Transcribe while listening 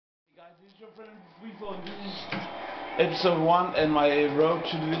This is your friend Freefall. This is episode 1 and my road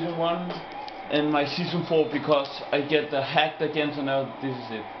to division 1 and my season 4 because I get hacked again, so now this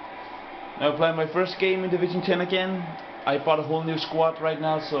is it. Now I play my first game in division 10 again. I bought a whole new squad right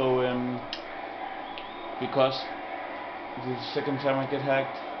now, so because this is the second time I get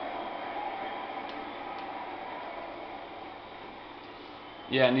hacked.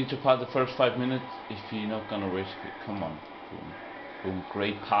 Yeah, I need to pass the first 5 minutes if you're not gonna risk it. Come on. Boom. Boom.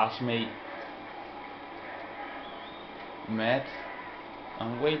 Great pass, mate. Matt,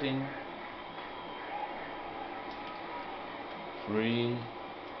 I'm waiting. 3,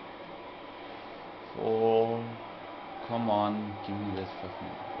 4. Come on, give me this 5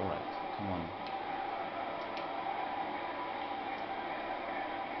 minutes. Alright, come on.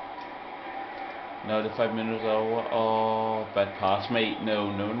 Now the 5 minutes are over. Oh, bad pass, mate.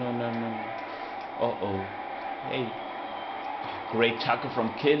 No. Uh-oh. Hey. Great tackle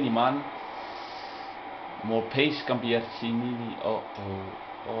from Kelly, man. More pace Gambiatini. Uh-oh.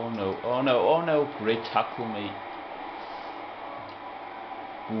 Oh no. Great tackle, mate.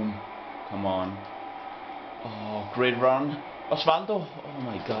 Boom. Come on. Oh, great run. Osvaldo. Oh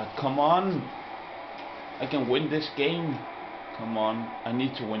my god. Come on. I can win this game. Come on. I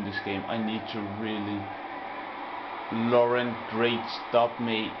need to win this game. I need to really. Lauren, great stop,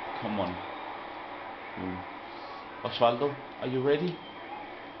 mate. Come on. Boom. Osvaldo, are you ready?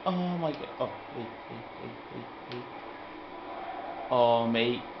 Oh my god. Oh, wait. Oh,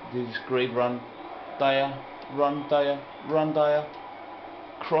 mate. This is great run. Dyer. Run, Dyer.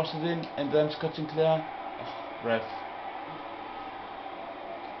 Cross it in and then Scott Sinclair. Oh, ref.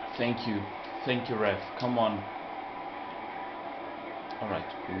 Thank you, ref. Come on.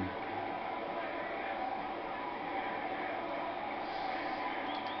 Alright, boom.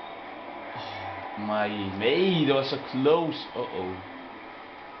 Oh, my mate, that was so close. Uh-oh.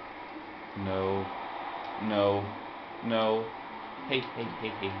 No. Hey.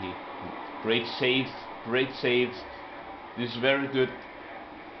 Great saves. This is very good.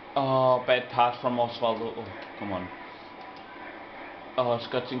 Oh, bad pass from Osvaldo. Oh, come on. Oh,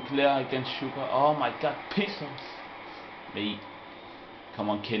 Scott Sinclair against Sugar. Oh my god, piss off. Mate. Come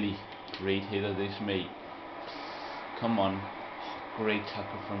on, Kelly. Great hitter this, mate. Come on. Great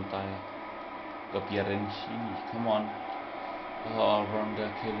tackle from Dyer. Gabiarencini. Come on. Oh, run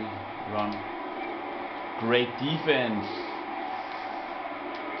there, Kelly. Run. Great defense.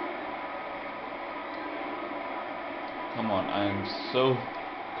 Come on,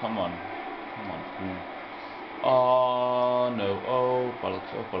 come on. Boom. Oh no. Oh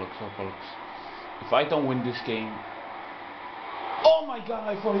bollocks. If I don't win this game. Oh my god,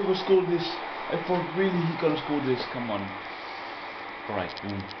 I thought he would score this. I thought really he gonna score this. Come on. Alright,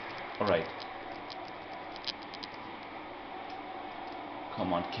 boom. Alright.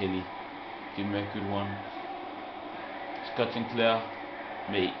 Come on, Kelly. Give me a good one. Scott Sinclair.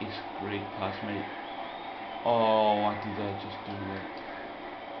 Mate, it's great pass, mate. Oh, why did I just do that?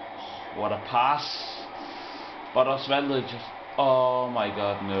 What a pass. But Osvaldo just... Oh my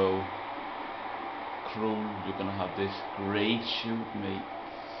god, no. Cruel, you're gonna have this. Great shoot, mate.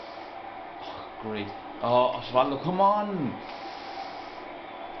 Oh, great. Oh, Osvaldo, come on.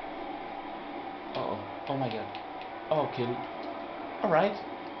 Uh-oh. Oh my god. Oh, Kelly. Alright.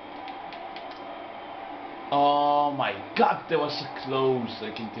 Oh my god, that was so close.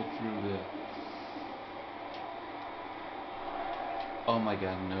 I can get through there. Oh my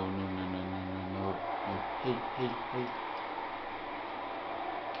god, no. Hey.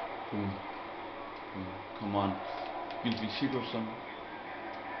 Boom. Come on. Gylfi Sigurdsson.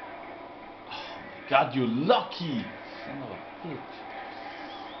 Oh my god, you lucky! Son of a bitch.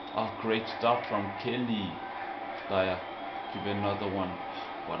 Oh, great stop from Kelly. Dyer. Give another one.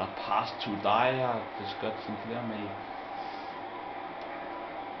 What a pass to Dyer. The Scott Sinclair, mate.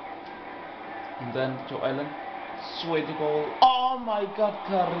 And then to Allen. Sweet goal. Oh my god,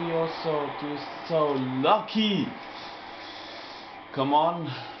 Carrioso. You're so lucky. Come on.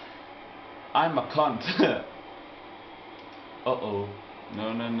 I'm a cunt. Uh-oh.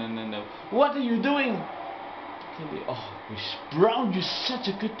 No. What are you doing? Oh, Brown, you're such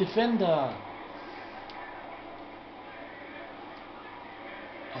a good defender.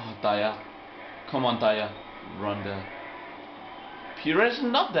 Oh, Dyer. Come on, Dyer. Run there. Pires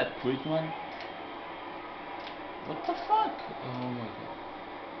not that quick, man. What the fuck? Oh my god.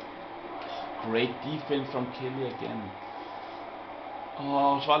 Oh, great defense from Kelly again.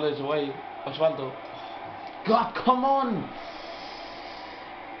 Oh, Osvaldo is away. Osvaldo. Oh, god, come on!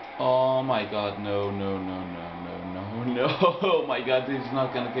 Oh my god, no. Oh my god, this is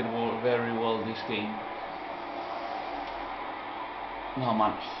not gonna get very well this game. No,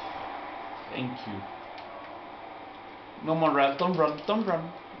 man. Thank you. No more ref. Don't run. Don't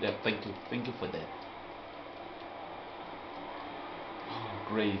run. Yeah, thank you. Thank you for that. Oh,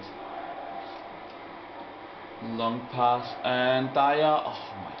 great. Long pass and Dyer.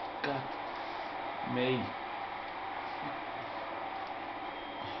 Oh my god. May.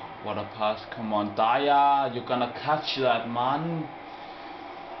 Oh, what a pass. Come on, Dyer. You're gonna catch that, man.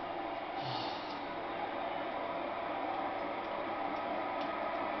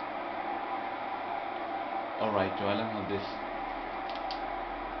 Alright, Joellen, have this.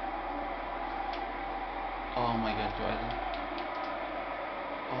 Oh my god, Joellen.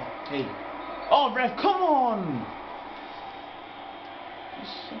 Oh, hey. Oh, ref, come on!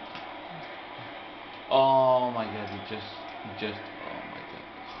 Oh my god, he just, oh my god.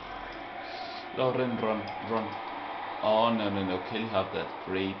 Oh, run. Oh, no, Kelly have that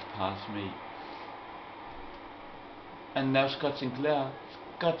great pass, mate. And now Scott Sinclair,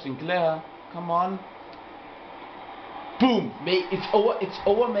 come on. Boom, mate, it's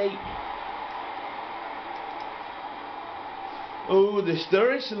over, mate. Oh, the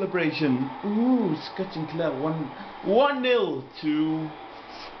story celebration. Ooh, Scott Sinclair 1-0 to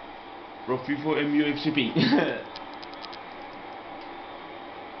Rofifo MUFCP.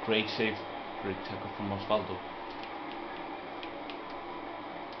 Great save, great tackle from Osvaldo.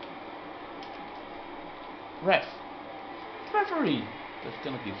 Referee, that's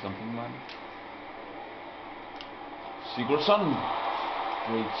gonna be something, man. Sigurdsson,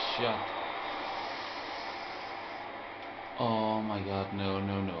 great shot. Oh my god, no.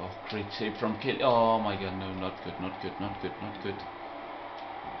 Great save from Kelly. Oh my god, no, not good.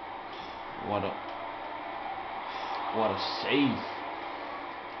 What a save.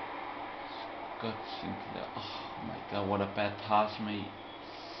 Scott Sinclair. Oh my god, what a bad pass, mate.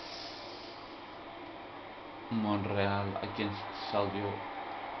 Monreal against Salvio.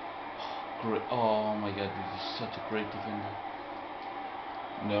 Great. Oh my god, this is such a great defender.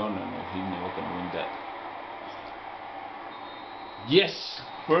 No, he's never gonna win that. Yes!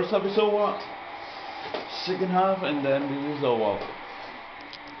 First half is over. Second half, and then this is over.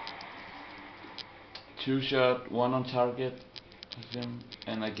 2 shot, 1 on target,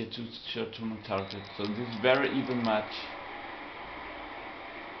 and I get 2 shots, 1 on target. So this is very even match.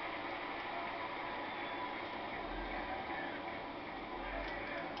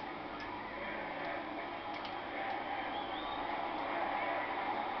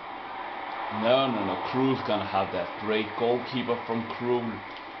 No, Cruz gonna have that great goalkeeper from Cruz.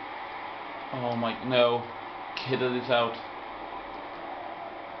 Oh my, no, Kittle is out.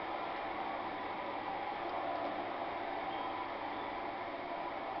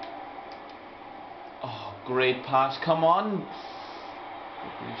 Oh, great pass, come on.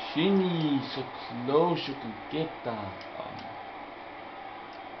 Shini, so close, you can get that.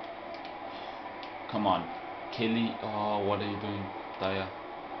 Come on, Kelly, oh, what are you doing, Dyer?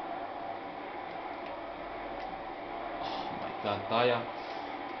 God, Dyer.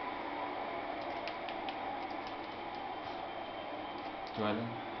 Joellen.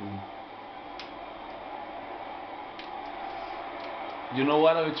 You know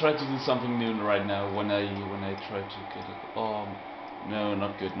what? I will try to do something new right now when I try to get it. Oh no,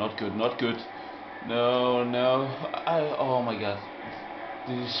 not good. No. Oh my god.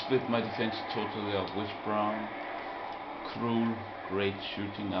 This split my defense totally up. With Brown, Krul, great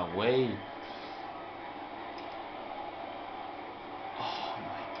shooting away.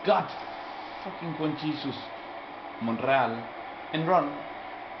 God, fucking Juan Jesus, Monreal, and run,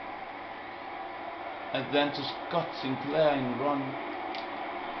 and then to Scott Sinclair and run.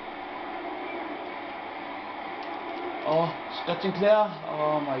 Oh, Scott Sinclair,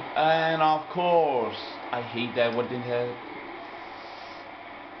 oh my, and of course, I hate that. What didn't have?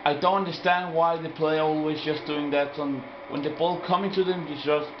 I don't understand why the player always just doing that on when the ball coming to them. It's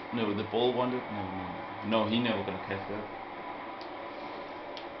just no, the ball wanted no, he never gonna catch that.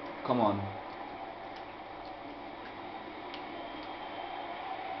 Come on.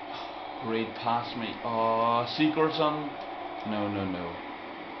 Great pass, mate. Oh, Sigurdsson.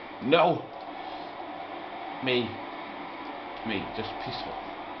 No. Me, just peaceful.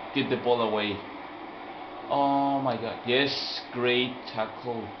 Get the ball away. Oh my god. Yes, great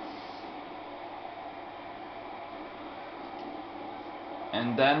tackle.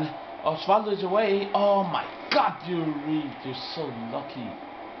 And then Osvaldo is away. Oh my god, you're so lucky.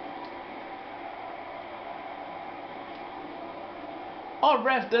 Oh,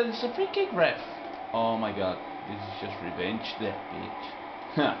 ref, that is a free kick, ref. Oh my god, this is just revenge, that bitch.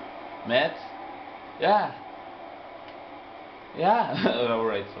 Huh, Matt? Yeah.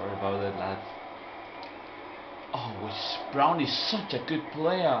 Alright, sorry about that, lads. Oh, Brown is such a good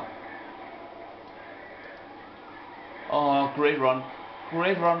player. Oh, great run.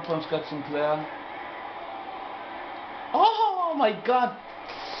 Great run from Scott Sinclair. Oh my god.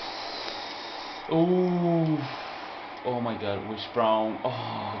 Oh. Oh my god, Wish Brown.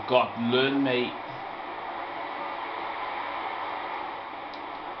 Oh god, learn, mate.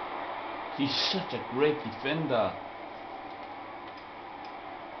 He's such a great defender. Oh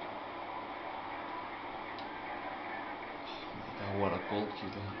my god, what a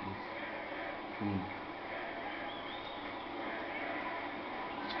goalkeeper he is. Boom.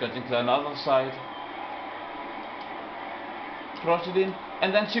 Scott Sinclair on the other side. Cross it in,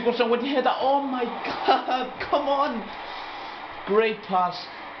 and then Sigurdsson with the header. Oh my god, come on! Great pass.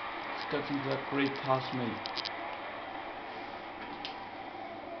 Scott Sinclair, great pass, mate.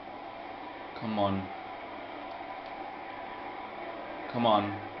 Come on. Come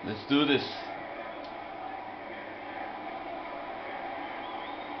on, let's do this.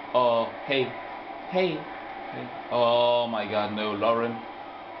 Oh, hey. Hey. Hey. Oh my god, no, Lauren.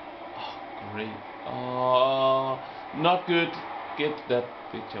 Oh, great. Oh, not good. Get that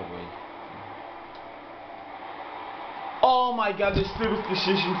bitch away. Oh my god, the stupidest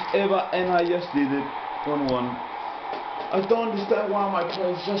decisions ever, and I just did it. 1-1. I don't understand why my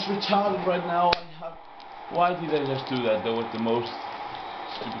play is just retarded right now. Why did I just do that? That was the most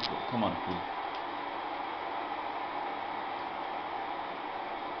stupid. Come on, please.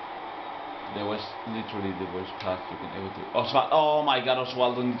 That was literally the worst pass you can ever do. Oswald, oh my god,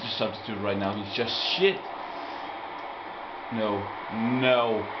 Oswaldo needs to substitute right now. He's just shit. No,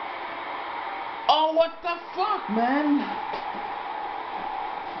 no. Oh, what the fuck, man?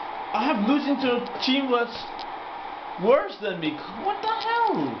 I have losing to a team that's worse than me. What the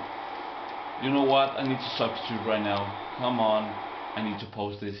hell? You know what? I need to substitute right now. Come on. I need to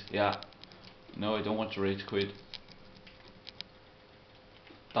post this. Yeah. No, I don't want to rage quit.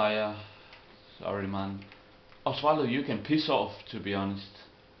 Dyer. Sorry, man. Osvaldo, you can piss off, to be honest.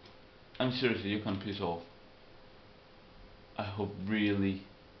 I'm seriously, you can piss off. I hope really.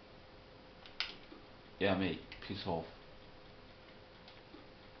 Yeah, mate, piss off.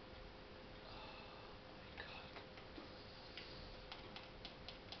 Oh my god.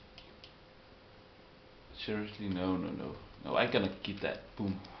 Seriously, no, no, no. No, I cannot keep that.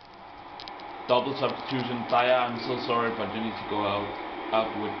 Boom. Double substitution. Dyer, I'm so sorry, but you need to go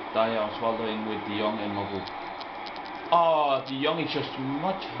out with Dyer, Osvaldo in with De Jong and Mabu. Oh, De Jong is just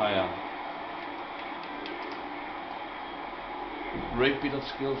much higher. Great bit of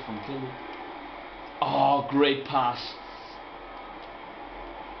skill from Kelly. Oh, great pass.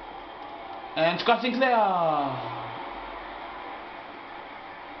 And Scott Sinclair.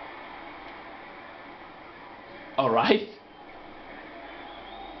 Alright.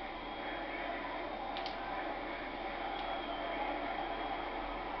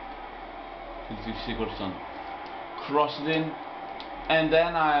 Sigurdsson. Cross it in. And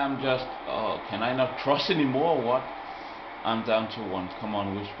then I am just... Oh, can I not cross anymore or what? I'm down to 1. Come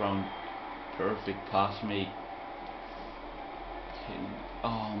on, Wish Brown. Perfect pass, mate.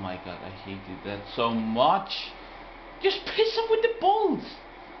 Oh my god, I hated that so much. Just piss him with the balls.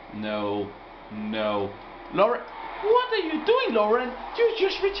 No, no. Lauren, what are you doing, Lauren? You're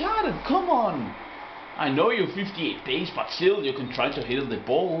just retarded. Come on. I know you're 58 days, but still, you can try to hit the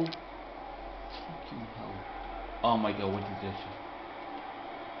ball. Fucking hell. Oh my god, what did this?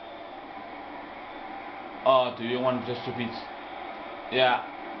 Oh, do you want just to beat? Yeah,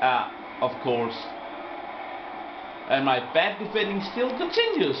 of course. And my bad defending still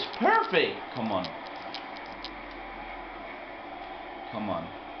continues. Perfect. Come on. Come on.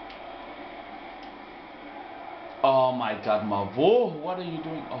 Oh my god, Mavo, what are you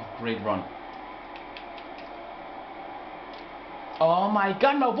doing? Oh, great run. Oh my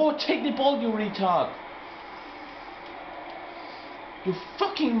god, Mavo, take the ball, you retard. You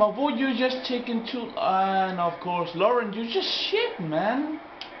fucking Mavo, you just taking too... And of course, Lauren, you just shit, man.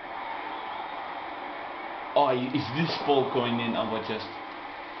 Oh, is this ball going in? I was just...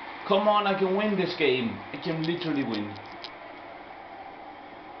 Come on, I can win this game. I can literally win.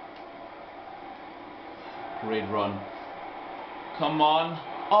 Great run. Come on.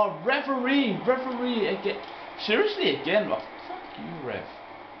 Oh, referee again. Seriously, again? Oh, fuck you, ref.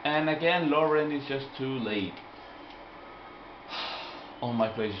 And again, Lauren is just too late. All my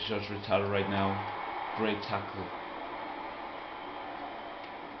plays is just retarded right now. Great tackle.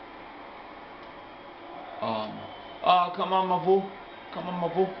 Oh, come on, Mavu. Come on,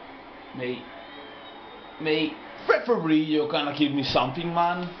 Mavu. Mate. Referee, you're gonna give me something,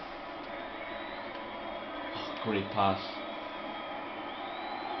 man. Oh, great pass.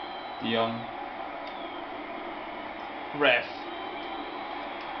 De Jong. Ref.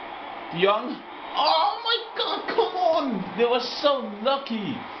 De Jong. Oh my god, come on! They were so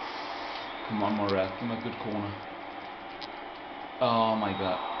lucky! Come on, Morel, give me a good corner. Oh my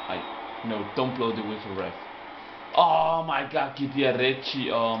god, no, don't blow the whistle, ref. Oh my god,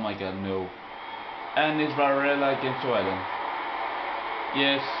 Ghidiarecci, oh my god, no. And it's Varela against Joellen.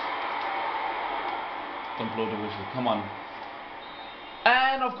 Yes. Don't blow the whistle, come on.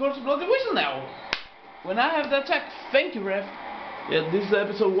 And of course blow the whistle now. When I have the attack, thank you, ref. Yeah, this is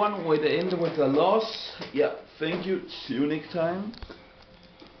episode 1 where they end with a loss. Yeah, thank you, see you next time.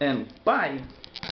 And bye.